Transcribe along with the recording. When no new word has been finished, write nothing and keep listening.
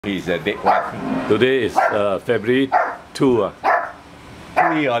He's a dead one. Today is February 2.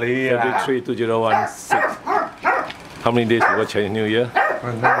 February 3, 2016. How many days before Chinese New Year?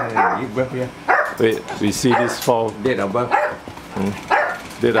 Wait, we see this fall. Date of birth.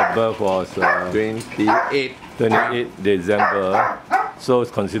 Date of birth was 28 December. So it's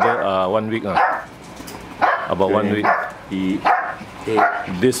considered 1 week. About 1 week.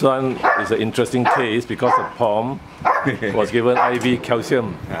 This one is an interesting case because the Pom was given IV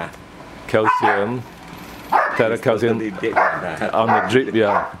calcium. Theracalcium on the drip,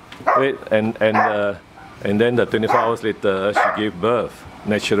 yeah. Wait, and then the 24 hours later she gave birth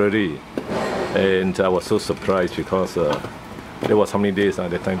naturally, and I was so surprised because there was how many days at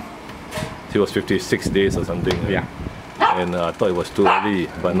that time? She was 56 days or something. Yeah. And I thought it was too early,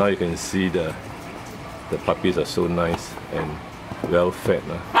 but now you can see the puppies are so nice and well fed.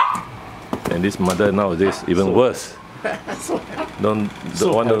 And this mother nowadays even worse. So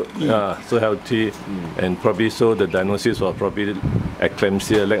healthy, and probably so the diagnosis was probably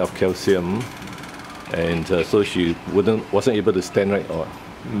eclampsia, lack of calcium, and so she wasn't able to stand right, or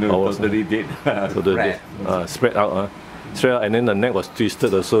totally dead. Spread out, and then the neck was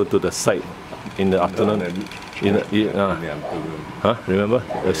twisted also to the side in the afternoon. Remember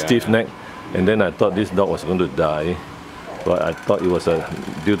a stiff neck, and then I thought this dog was going to die, but I thought it was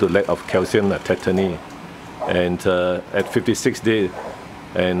due to lack of calcium, tetany. And at 56 days,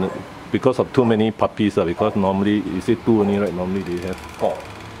 and because of too many puppies, because normally, you say 2 only, right? Normally they have 4.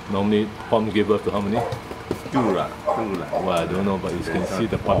 Normally, Pom gave birth to how many? 2. Well, I don't know, but you can see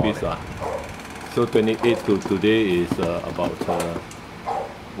the puppies are. So 28 to today is about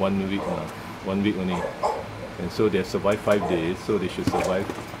 1 week, 1 week only. And so they have survived 5 days, so they should survive.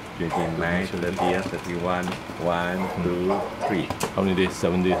 29, 30, 31, 1, 2, 3. How many days?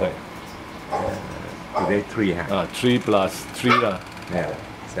 7 days, right? Today 3, 3 plus 3 Yeah.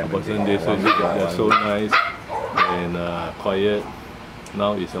 7 days, so they're so nice and quiet.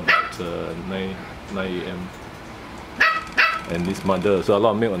 Now it's about 9 a.m. And this mother, so a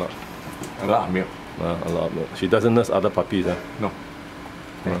lot of milk or not? A lot of milk. A lot of milk. She doesn't nurse other puppies, No.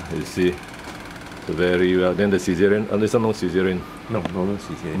 You see, so very well. Then the Caesarean, there's no Caesarean. No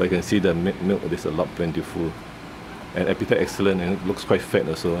Caesarean. But you can see the milk, there's a lot plentiful. And appetite excellent, and it looks quite fat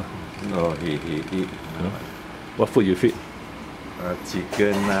also. No, he eat. What food you feed?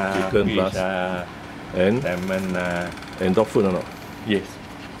 Chicken fish, plus and salmon. And dog food or not? Yes.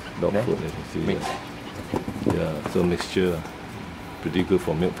 Dog food, you can see. Mix. Yeah, so mixture, pretty good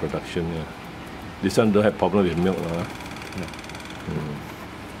for milk production. Yeah. This one don't have problem with milk. No.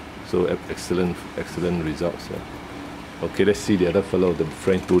 So excellent results. Okay, let's see the other fellow, the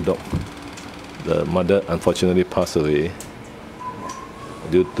French Bulldog. The mother unfortunately passed away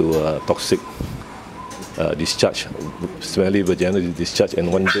due to toxic discharge, smelly vaginal discharge,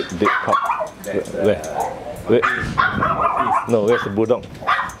 and one dead pup. Where? No, where's the Bulldog?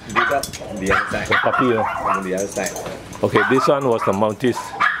 Bulldog, the other side. The puppy. On the other side. Okay, this one was the Maltese.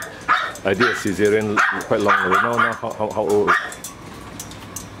 I did a Caesarean quite long ago. Now how old?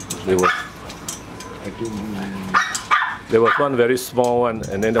 There was one very small one,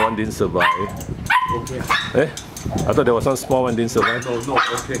 and then the one didn't survive. Okay. I thought there was one small one didn't survive. No,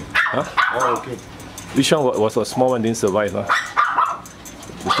 okay. Huh? Oh, okay. Which one was a small one didn't survive? You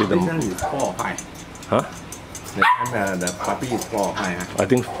see This one is 4 or 5. Huh? The puppy is 4 or 5. I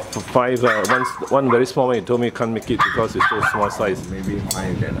think 5. One very small one, he told me can't make it because it's so small size. Maybe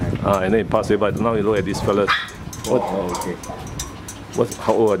 5 that time. And then he passed away. But now you look at these fellas. Okay.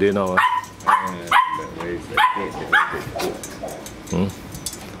 How old are they now?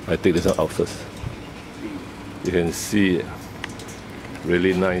 I take this one out first. You can see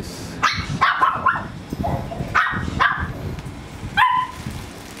really nice.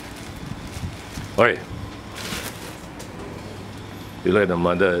 Alright. You look at the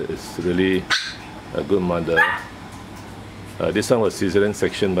mother, it's really a good mother. This one was Caesarean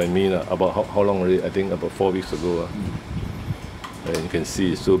section by me about how long already? I think about 4 weeks ago. And you can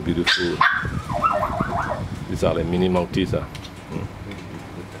see it's so beautiful. These are like mini Maltese.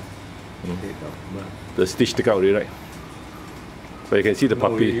 The stitch take out already, right? But you can see the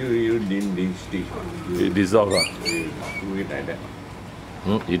puppy. You didn't stitch. It dissolved. You do it like that.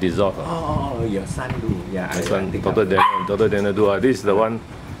 It dissolved. Oh, your son do. Yeah, My son, Dr. Daniel do. This is the one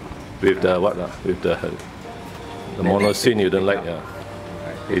with the what? With the monosine you don't like.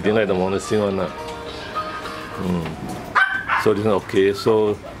 He didn't like the monosine one. So this one okay.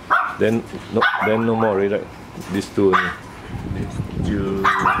 So then no more already, right? These two only.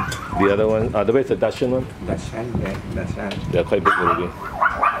 The other one, the way is the Dachshund one? Dachshund. They are quite big already.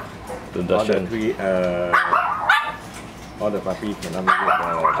 The Dachshund. All the puppy cannot make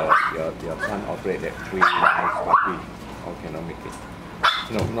it. Your son operate that 3 nice puppy. All cannot make it.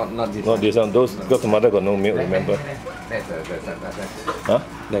 No, not this. Not this one. Those because the mother got no milk. Remember? That's a Dachshund. Huh?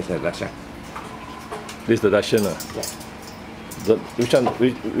 That's a Dachshund. This is the Dachshund. Yeah. Which one?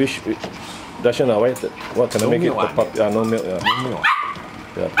 Which Dachshund? What can I No make milk, it? The puppy. No milk. Yeah. No milk.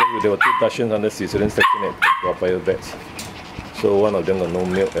 Yeah. There were 2 Dachshunds under Caesarean section at Raphael Vets. So one of them got no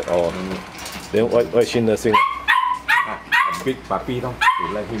milk at all. Then why is she nursing? A big puppy, don't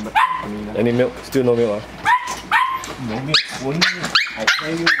to let him. Any milk? Still no milk. No milk. Only, I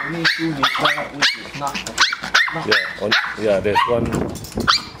tell you, only 2 liters, which is not. Yeah. There's one.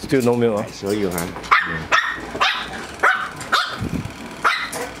 Still no milk. I show you, huh?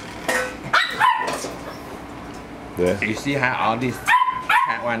 Yeah. You see how all this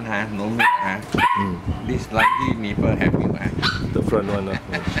cat one has no milk, huh? This lucky nipple have milk, huh? The front one.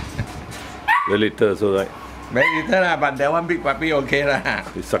 Very little also, right? Very little lah, but that one big puppy okay lah.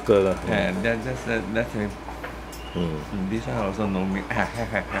 It's sucker lah. And that's it. This one also no milk.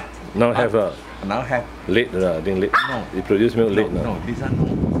 Now have Now have. late I think late. No. It produce milk late now. No, this one no.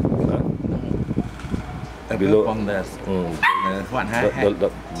 Below. From the what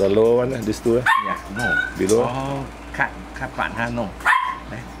The lower one, these 2. Yeah, no. Below. Oh, cut part no.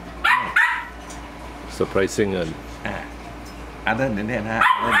 Surprising. Other than that,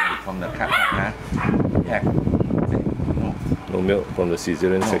 other than from the cut part, yeah. No milk from the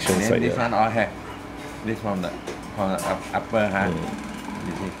Caesarean section then side. This one all have. This from the upper,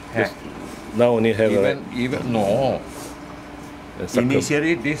 you see, have. Now only have Even no.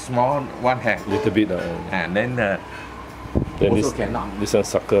 Initially, this small one have. Little bit. And then Then also cannot. This one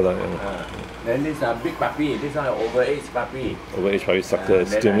sucker lah. Then this big puppy. This one overage puppy. Overage puppy sucker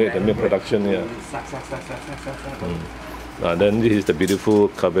stimulate the milk production. Yeah. Suck. Then this is the beautiful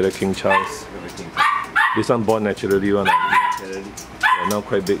Caesarean King Charles. This one born naturally one. Yeah, now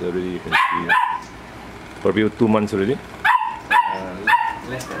quite big already. You can see. Probably 2 months already.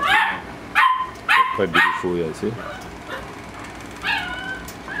 Less than 2 months. Quite beautiful, yeah. See.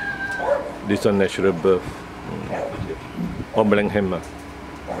 This one natural birth. Pomeranian.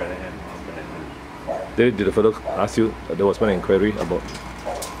 Did the fellow ask you? There was one inquiry about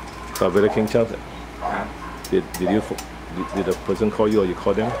Caesarean King Charles. Did the person call you or you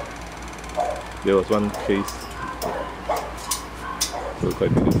call them? There was one case. So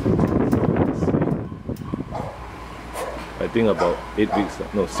quite beautiful. I think about 8 weeks.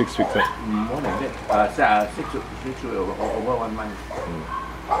 No, 6 weeks. More than that. 6 weeks over 1 month.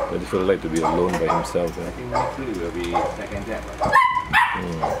 I just would like to be alone by himself. I think next week will be second step.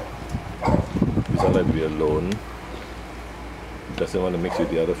 He doesn't like to be alone. Doesn't want to mix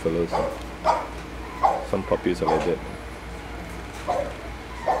with the other fellows. Some puppies are like that.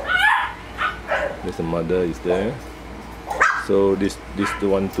 There's the mother is there. So this the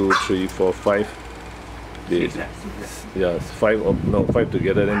 1, 2, 3, 4, 5. Yeah, 5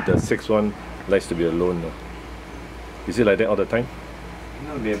 together. Then the 6th one likes to be alone. Is it like that all the time?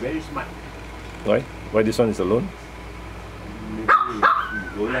 No, they're very smart. Why? Why this one is alone? Maybe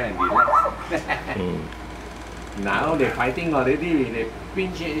go there and relax. Now they're fighting already. They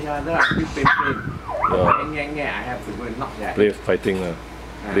pinch each other until pain. I have to go and knock their Play fighting,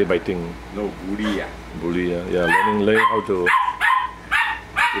 play biting. No, bully. Bully, yeah. Learning how to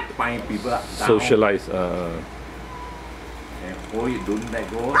Find people up, down. socialize. And hold it, don't let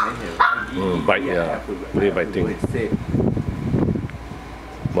go. Then Bite, yeah. Play biting.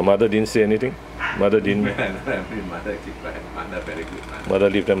 My mother didn't say anything. Mother didn't. Mother very good. Mother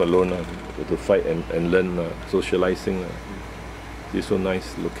leave them alone to fight and learn socializing. She's so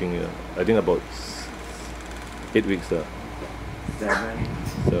nice looking. I think about 8 weeks. 7, 8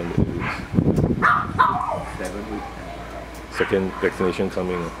 weeks. 7 weeks. Second vaccination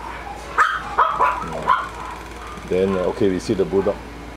coming. Then okay, we see the bulldog.